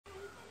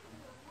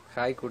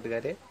Hi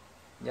കൂട്ടുകാരെ,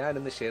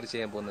 ഞാനിന്ന് share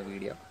ചെയ്യാൻ പോകുന്ന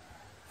വീഡിയോ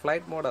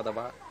ഫ്ലൈറ്റ് മോഡ്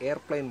അഥവാ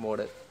എയർപ്ലെയിൻ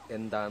മോഡ്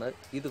എന്താണ്,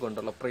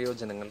 ഇതുകൊണ്ടുള്ള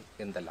പ്രയോജനങ്ങൾ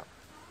എന്തെല്ലാം.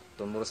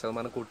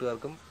 90%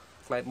 കൂട്ടുകാർക്കും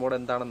ഫ്ലൈറ്റ് മോഡ്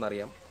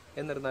എന്താണെന്നറിയാം.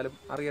 എന്നിരുന്നാലും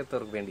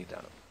അറിയാത്തവർക്ക്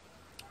വേണ്ടിയിട്ടാണ്.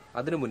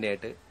 അതിനു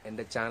മുന്നേയായിട്ട്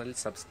എൻ്റെ ചാനൽ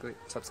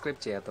സബ്സ്ക്രൈബ്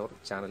ചെയ്യാത്തവർ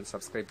ചാനൽ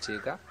സബ്സ്ക്രൈബ്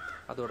ചെയ്യുക.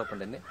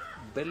 അതോടൊപ്പം തന്നെ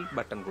ബെൽ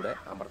ബട്ടൺ കൂടെ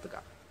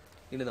അമർത്തുക.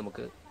 ഇനി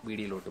നമുക്ക്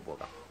വീഡിയോയിലോട്ട്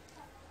പോകാം.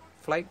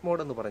 ഫ്ലൈറ്റ്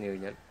മോഡ് എന്ന് പറഞ്ഞു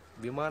കഴിഞ്ഞാൽ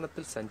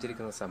വിമാനത്തിൽ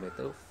സഞ്ചരിക്കുന്ന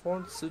സമയത്ത് ഫോൺ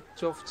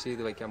സ്വിച്ച് ഓഫ്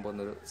ചെയ്ത് വയ്ക്കാൻ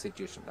പോകുന്നൊരു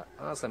സിറ്റുവേഷൻ ഉണ്ട്.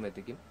 ആ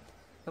സമയത്തേക്കും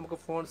നമുക്ക്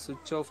ഫോൺ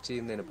സ്വിച്ച് ഓഫ്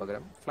ചെയ്യുന്നതിന്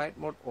പകരം ഫ്ലൈറ്റ്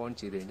മോഡ് ഓൺ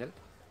ചെയ്ത് കഴിഞ്ഞാൽ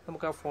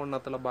നമുക്ക് ആ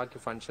ഫോണിനകത്തുള്ള ബാക്കി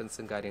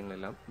ഫങ്ഷൻസും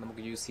കാര്യങ്ങളെല്ലാം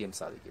നമുക്ക് യൂസ് ചെയ്യാൻ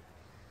സാധിക്കും.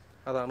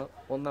 അതാണ്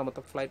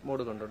ഒന്നാമത്തെ ഫ്ലൈറ്റ്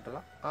മോഡ്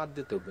കൊണ്ടിട്ടുള്ള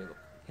ആദ്യത്തെ ഉപയോഗം.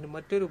 ഇനി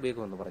മറ്റൊരു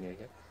ഉപയോഗം എന്ന് പറഞ്ഞു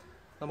കഴിഞ്ഞാൽ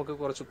നമുക്ക്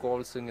കുറച്ച്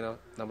കോൾസ് ഇങ്ങനെ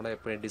നമ്മളെ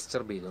എപ്പോഴും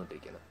ഡിസ്റ്റർബ്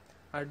ചെയ്തുകൊണ്ടിരിക്കുന്നത്.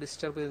 ആ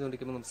ഡിസ്റ്റർബ്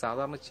ചെയ്തുകൊണ്ടിരിക്കുമ്പോൾ നമ്മൾ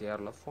സാധാരണ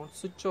ചെയ്യാറുള്ള ഫോൺ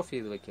സ്വിച്ച് ഓഫ്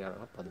ചെയ്ത്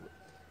വയ്ക്കാറാണ് പതിവ്.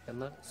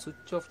 എന്നാൽ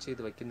സ്വിച്ച് ഓഫ്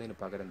ചെയ്ത് വയ്ക്കുന്നതിന്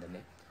പകരം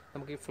തന്നെ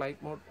നമുക്ക് ഈ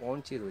ഫ്ലൈറ്റ് മോഡ് ഓൺ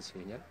ചെയ്ത് വെച്ച്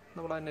കഴിഞ്ഞാൽ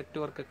നമ്മുടെ ആ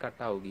നെറ്റ്വർക്ക്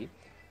കട്ടാവുകയും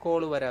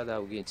കോൾ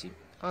വരാതാവുകയും ചെയ്യും.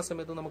 ആ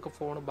സമയത്ത് നമുക്ക്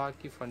ഫോൺ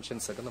ബാക്കി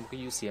ഫങ്ഷൻസ് ഒക്കെ നമുക്ക്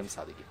യൂസ് ചെയ്യാൻ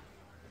സാധിക്കും.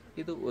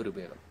 ഇത് ഒരു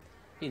ഉപയോഗം.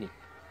 ഇനി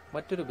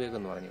മറ്റൊരു ഉപയോഗം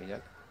എന്ന് പറഞ്ഞു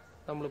കഴിഞ്ഞാൽ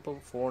നമ്മളിപ്പോൾ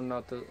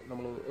ഫോണിനകത്ത്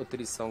നമ്മൾ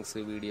ഒത്തിരി സോങ്സ്,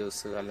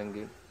 വീഡിയോസ്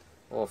അല്ലെങ്കിൽ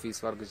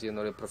ഓഫീസ് വർക്ക്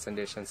ചെയ്യുന്ന ഒരു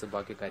പ്രസൻറ്റേഷൻസ്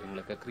ബാക്കി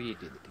കാര്യങ്ങളൊക്കെ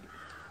ക്രിയേറ്റ് ചെയ്തിട്ടിരിക്കും.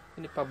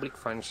 ഇനി പബ്ലിക്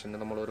ഫംഗ്ഷൻ,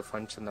 നമ്മളൊരു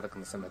ഫംഗ്ഷൻ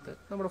നടക്കുന്ന സമയത്ത്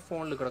നമ്മുടെ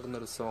ഫോണിൽ കിടക്കുന്ന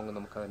ഒരു സോങ്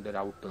നമുക്ക് അതിൻ്റെ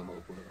ഒരു ഔട്ട്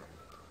നമുക്ക് കൊടുക്കണം.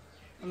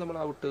 നമ്മൾ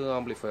ഔട്ട്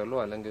ആംപ്ലിഫയറിലോ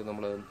അല്ലെങ്കിൽ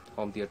നമ്മൾ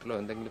ഹോം തിയേറ്ററിലോ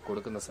എന്തെങ്കിലും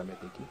കൊടുക്കുന്ന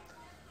സമയത്തേക്കും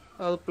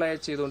അത് പ്ലേ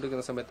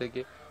ചെയ്തുകൊണ്ടിരിക്കുന്ന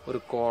സമയത്തേക്ക് ഒരു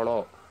കോളോ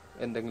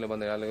എന്തെങ്കിലും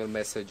വന്നു അല്ലെങ്കിൽ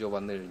മെസ്സേജോ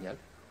വന്നു കഴിഞ്ഞാൽ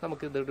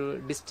നമുക്കിതൊരു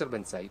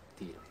ഡിസ്റ്റർബൻസ് ആയി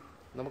തീരും.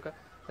 നമുക്ക്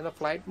എന്നാൽ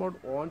ഫ്ലൈറ്റ് മോഡ്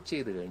ഓൺ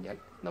ചെയ്ത് കഴിഞ്ഞാൽ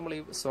നമ്മൾ ഈ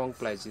സോങ്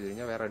പ്ലേ ചെയ്ത്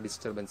കഴിഞ്ഞാൽ വേറെ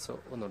ഡിസ്റ്റർബൻസോ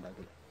ഒന്നും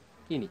ഉണ്ടാകില്ല.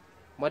 ഇനി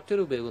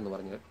മറ്റൊരു ഉപയോഗം എന്ന്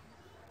പറഞ്ഞാൽ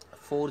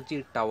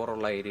 4G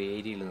ടവറുള്ള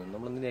ഏരിയയിൽ നിന്ന്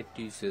നമ്മൾ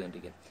നെറ്റ് യൂസ്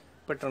ചെയ്തുകൊണ്ടിരിക്കുക.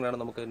 പെട്ടെന്നാണ്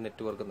നമുക്ക്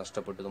നെറ്റ്വർക്ക്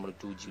നഷ്ടപ്പെട്ട് നമ്മൾ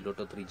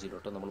 2Gയിലോട്ടോ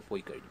 3Gയിലോട്ടോ നമ്മൾ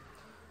പോയി കഴിഞ്ഞു.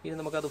 ഇനി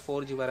നമുക്കത്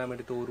 4G വരാൻ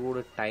വേണ്ടിയിട്ട്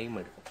ഒരുപാട് ടൈം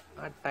എടുക്കും.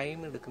 ആ ടൈം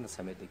എടുക്കുന്ന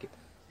സമയത്തേക്ക്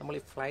നമ്മൾ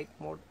ഈ ഫ്ലൈറ്റ്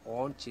മോഡ്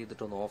ഓൺ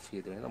ചെയ്തിട്ടൊന്ന് ഓഫ്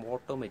ചെയ്ത് കഴിഞ്ഞാൽ നമ്മൾ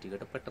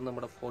ഓട്ടോമാറ്റിക്കായിട്ട് പെട്ടെന്ന്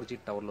നമ്മുടെ 4G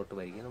ടവറിലോട്ട്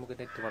വരികയും നമുക്ക്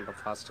നെറ്റ് വളരെ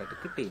ഫാസ്റ്റായിട്ട്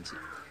കിട്ടുകയും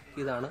ചെയ്യും.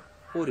 ഇതാണ്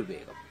ഒരു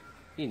ഉപയോഗം.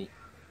 ഇനി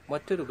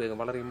മറ്റൊരു ഉപയോഗം,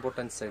 വളരെ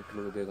ഇമ്പോർട്ടൻസ്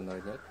ആയിട്ടുള്ള ഉപയോഗം എന്ന്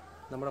പറഞ്ഞാൽ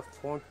നമ്മുടെ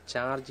ഫോൺ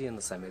ചാർജ്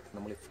ചെയ്യുന്ന സമയത്ത്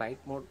നമ്മൾ ഈ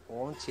ഫ്ലൈറ്റ് മോഡ്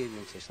ഓൺ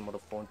ചെയ്തതിന് ശേഷം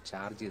നമ്മുടെ ഫോൺ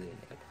ചാർജ് ചെയ്ത്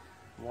കഴിഞ്ഞാൽ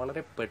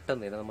വളരെ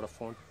പെട്ടെന്ന് തന്നെ നമ്മുടെ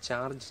ഫോൺ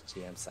ചാർജ്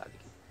ചെയ്യാൻ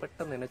സാധിക്കും.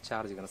 പെട്ടെന്ന് തന്നെ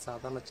ചാർജ് ചെയ്യണം.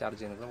 സാധാരണ ചാർജ്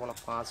ചെയ്യുന്നത് വളരെ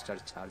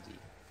ഫാസ്റ്റായിട്ട് ചാർജ്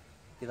ചെയ്യും.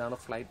 ഇതാണ്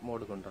ഫ്ലൈറ്റ്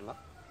മോഡ് കൊണ്ടുള്ള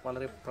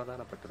വളരെ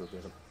പ്രധാനപ്പെട്ട ഒരു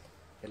ഉപയോഗം.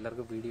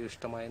 എല്ലാവർക്കും വീഡിയോ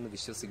ഇഷ്ടമായെന്ന്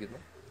വിശ്വസിക്കുന്നു.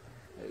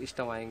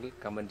 ഇഷ്ടമായെങ്കിൽ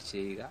കമൻറ്റ്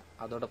ചെയ്യുക.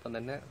 അതോടൊപ്പം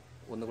തന്നെ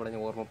ഒന്നുകൂടെ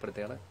ഞാൻ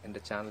ഓർമ്മപ്പെടുത്തുകയാണ്, എൻ്റെ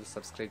ചാനൽ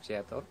സബ്സ്ക്രൈബ്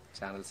ചെയ്യാത്തവർ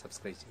ചാനൽ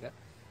സബ്സ്ക്രൈബ് ചെയ്യുക.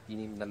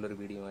 ഇനിയും നല്ലൊരു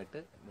വീഡിയോ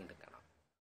ആയിട്ട് വീണ്ടും കാണാം.